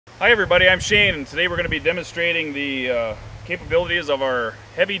Hi everybody, I'm Shane, and today we're going to be demonstrating the capabilities of our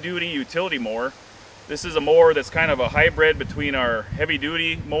heavy-duty utility mower. This is a mower that's kind of a hybrid between our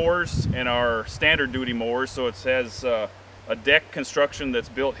heavy-duty mowers and our standard duty mowers. So it has a deck construction that's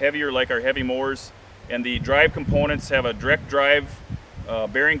built heavier like our heavy mowers, and the drive components have a direct drive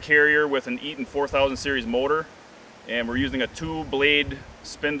bearing carrier with an Eaton 4000 series motor, and we're using a 2-blade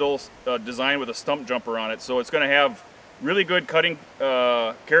spindle design with a stump jumper on it. So it's going to have really good cutting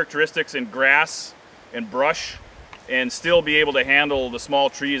characteristics in grass and brush, and still be able to handle the small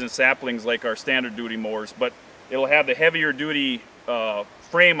trees and saplings like our standard duty mowers. But it'll have the heavier duty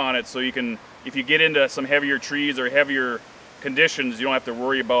frame on it, so you can, if you get into some heavier trees or heavier conditions, you don't have to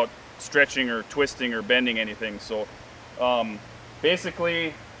worry about stretching or twisting or bending anything. So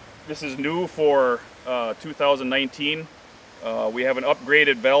basically this is new for 2019. We have an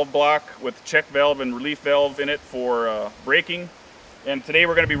upgraded valve block with check valve and relief valve in it for braking. And today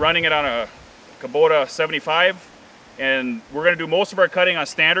we're going to be running it on a Kubota 75. And we're going to do most of our cutting on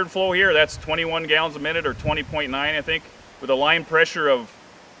standard flow here. That's 21 gallons a minute, or 20.9 I think, with a line pressure of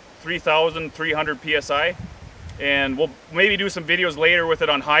 3,300 PSI. And we'll maybe do some videos later with it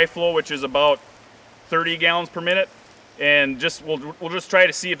on high flow, which is about 30 gallons per minute. And just we'll just try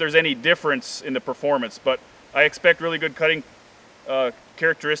to see if there's any difference in the performance. But I expect really good cutting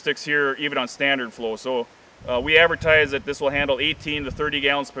characteristics here, even on standard flow. So we advertise that this will handle 18 to 30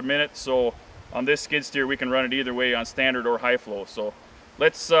 gallons per minute. So on this skid steer, we can run it either way on standard or high flow. So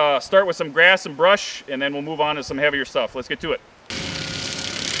let's start with some grass and brush, and then we'll move on to some heavier stuff. Let's get to it.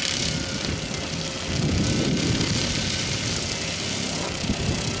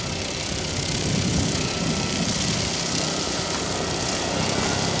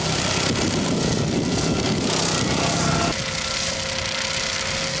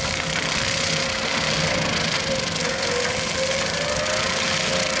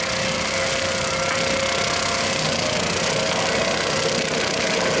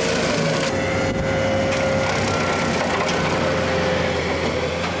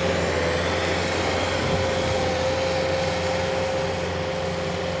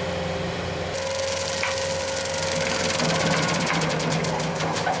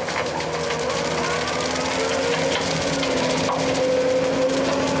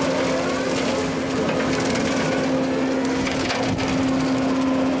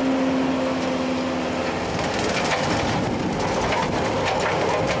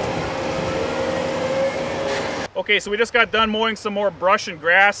 Okay, so we just got done mowing some more brush and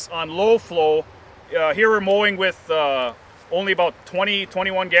grass on low flow. Here we're mowing with only about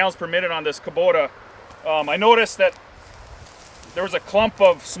 21 gallons per minute on this Kubota. I noticed that there was a clump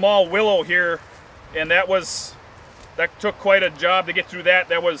of small willow here, and that took quite a job to get through that.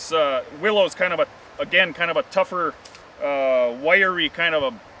 That was willow's kind of a tougher, wiry kind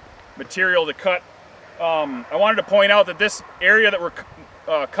of a material to cut. I wanted to point out that this area that we're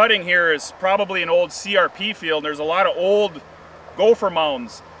cutting here is probably an old CRP field, and there's a lot of old gopher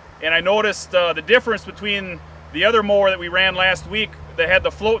mounds. And I noticed the difference between the other mower that we ran last week that had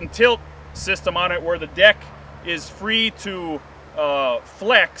the float and tilt system on it, where the deck is free to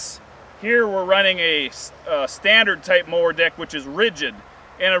flex. Here we're running a standard type mower deck, which is rigid.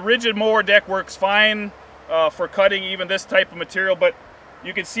 And a rigid mower deck works fine for cutting even this type of material, but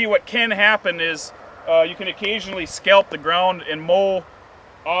you can see what can happen is you can occasionally scalp the ground and mow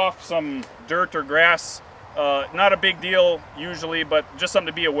off some dirt or grass. Not a big deal usually, but just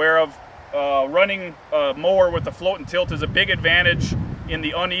something to be aware of. Running a mower with the float and tilt is a big advantage in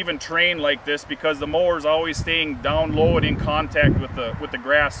the uneven terrain like this, because the mower is always staying down low and in contact with the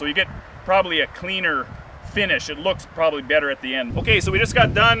grass, so you get probably a cleaner finish. It looks probably better at the end. Okay, so we just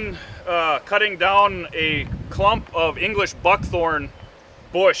got done cutting down a clump of English buckthorn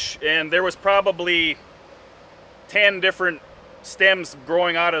bush, and there was probably 10 different stems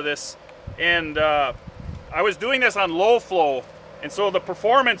growing out of this, and I was doing this on low flow, and so the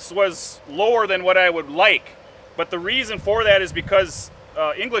performance was lower than what I would like. But the reason for that is because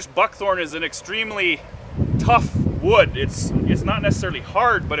English buckthorn is an extremely tough wood. It's not necessarily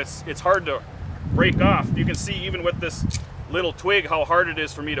hard, but it's hard to break off. You can see even with this little twig how hard it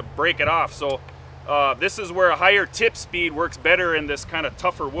is for me to break it off. So this is where a higher tip speed works better in this kind of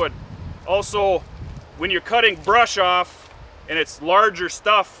tougher wood. Also, when you're cutting brush off and it's larger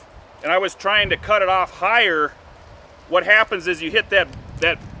stuff, and I was trying to cut it off higher, what happens is you hit that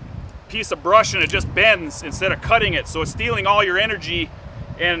piece of brush and it just bends instead of cutting it. So it's stealing all your energy,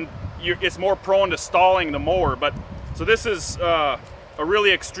 and it's more prone to stalling the mower. But so this is a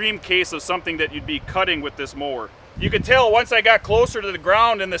really extreme case of something that you'd be cutting with this mower. You could tell once I got closer to the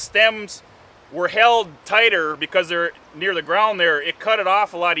ground and the stems were held tighter because they're near the ground there, it cut it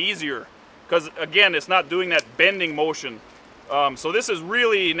off a lot easier. Because again, it's not doing that bending motion. So this is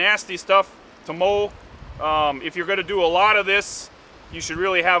really nasty stuff to mow. If you're going to do a lot of this, you should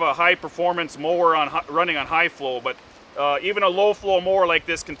really have a high performance mower running on high flow. But even a low flow mower like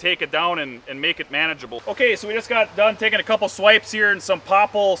this can take it down and make it manageable. Okay, so we just got done taking a couple swipes here in some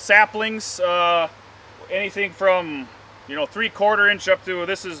popple saplings. Anything from 3/4 inch up to,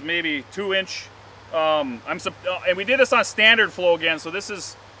 this is maybe 2 inch. And we did this on standard flow again, so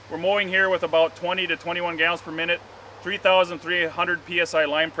we're mowing here with about 20 to 21 gallons per minute, 3,300 psi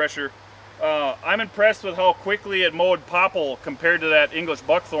line pressure. I'm impressed with how quickly it mowed popple compared to that English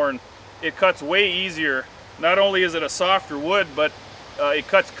buckthorn. It cuts way easier. Not only is it a softer wood, but it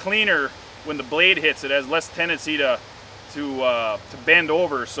cuts cleaner when the blade hits. It has less tendency to bend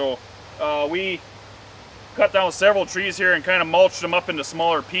over. So we cut down several trees here and kind of mulched them up into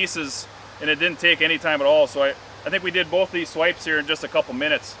smaller pieces, and it didn't take any time at all. So I think we did both these swipes here in just a couple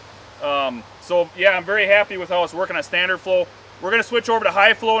minutes. So yeah, I'm very happy with how it's working on standard flow. We're going to switch over to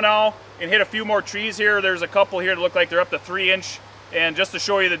high flow now and hit a few more trees here. There's a couple here that look like they're up to 3 inch, and just to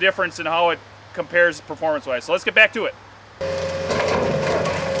show you the difference in how it compares performance wise. So let's get back to it.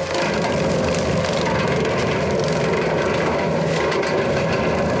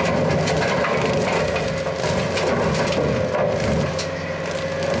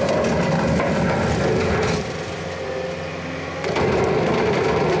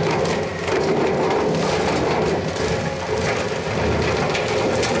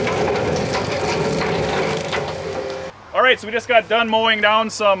 Alright, so we just got done mowing down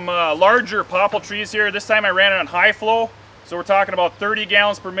some larger popple trees here. This time I ran it on high flow, so we're talking about 30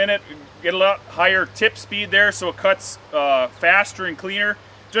 gallons per minute. Get a lot higher tip speed there, so it cuts faster and cleaner.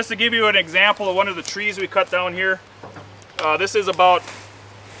 Just to give you an example of one of the trees we cut down here, this is about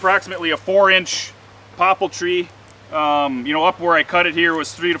approximately a 4-inch popple tree. Up where I cut it here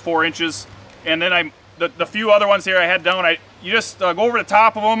was 3 to 4 inches, and then the few other ones here I had down, you just go over the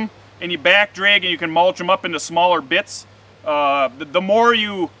top of them and you back drag, and you can mulch them up into smaller bits. The more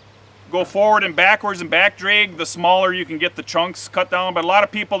you go forward and backwards and back drag, the smaller you can get the chunks cut down. But a lot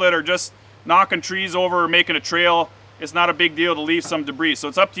of people that are just knocking trees over or making a trail, it's not a big deal to leave some debris. So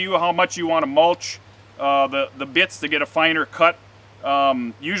it's up to you how much you want to mulch the bits to get a finer cut.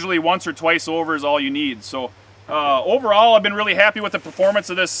 Usually once or twice over is all you need. So overall, I've been really happy with the performance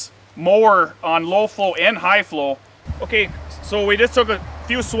of this mower on low flow and high flow. Okay, so we just took a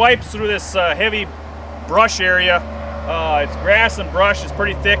few swipes through this heavy brush area. It's grass and brush, it's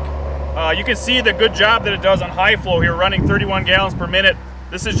pretty thick. You can see the good job that it does on high flow here, running 31 gallons per minute.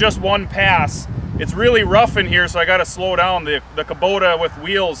 This is just one pass. It's really rough in here, so I got to slow down. The Kubota with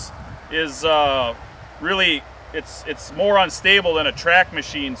wheels is really, it's more unstable than a track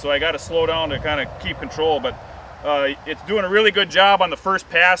machine, so I got to slow down to kind of keep control. But it's doing a really good job on the first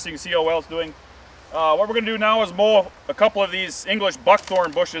pass. You can see how well it's doing. What we're going to do now is mow a couple of these English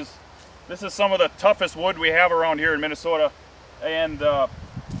buckthorn bushes. This is some of the toughest wood we have around here in Minnesota, and there's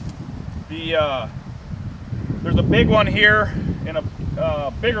a big one here and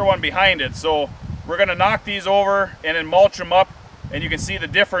a bigger one behind it. So we're going to knock these over and then mulch them up, and you can see the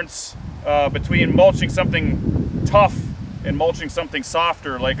difference between mulching something tough and mulching something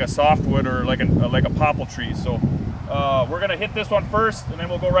softer, like a softwood or like a popple tree. So we're going to hit this one first, and then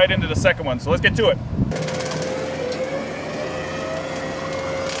we'll go right into the second one. So let's get to it.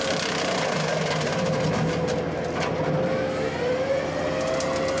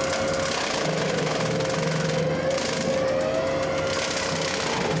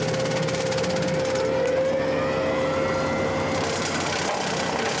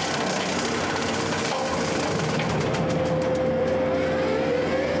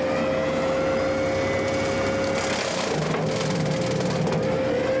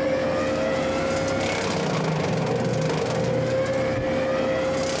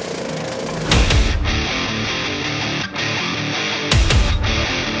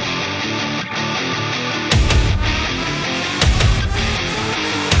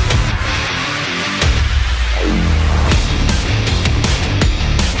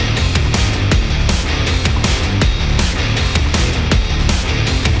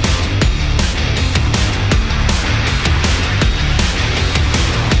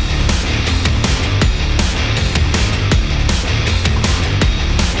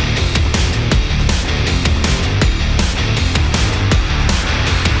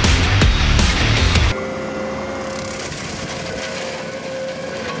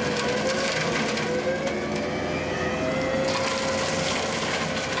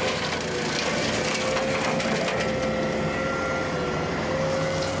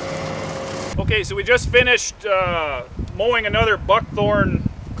 Okay, so we just finished mowing another buckthorn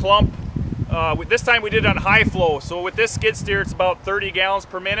clump. This time we did it on high flow. So with this skid steer, it's about 30 gallons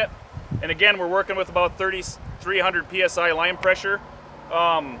per minute. And again, we're working with about 3,300 PSI line pressure.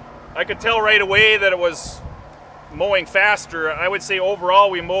 I could tell right away that it was mowing faster. I would say overall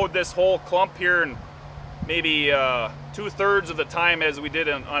we mowed this whole clump here in maybe 2/3 of the time as we did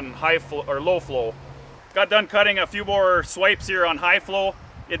on high flow or low flow. Got done cutting a few more swipes here on high flow.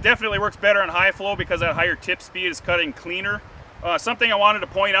 It definitely works better on high flow because that higher tip speed is cutting cleaner. Something I wanted to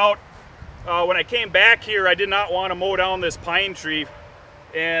point out, when I came back here, I did not want to mow down this pine tree.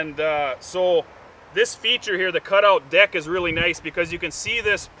 And so this feature here, the cutout deck, is really nice because you can see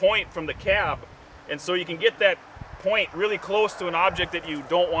this point from the cab. And so you can get that point really close to an object that you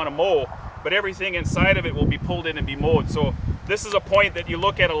don't want to mow, but everything inside of it will be pulled in and be mowed. So this is a point that you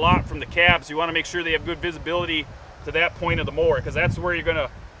look at a lot from the cabs. You want to make sure they have good visibility to that point of the mower, because that's where you're going to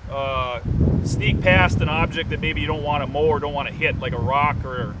sneak past an object that maybe you don't want to mow or don't want to hit, like a rock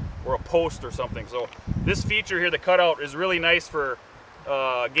or a post or something. So this feature here, the cutout, is really nice for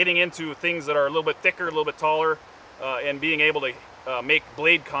getting into things that are a little bit thicker, a little bit taller, and being able to make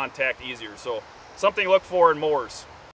blade contact easier. So something to look for in mowers.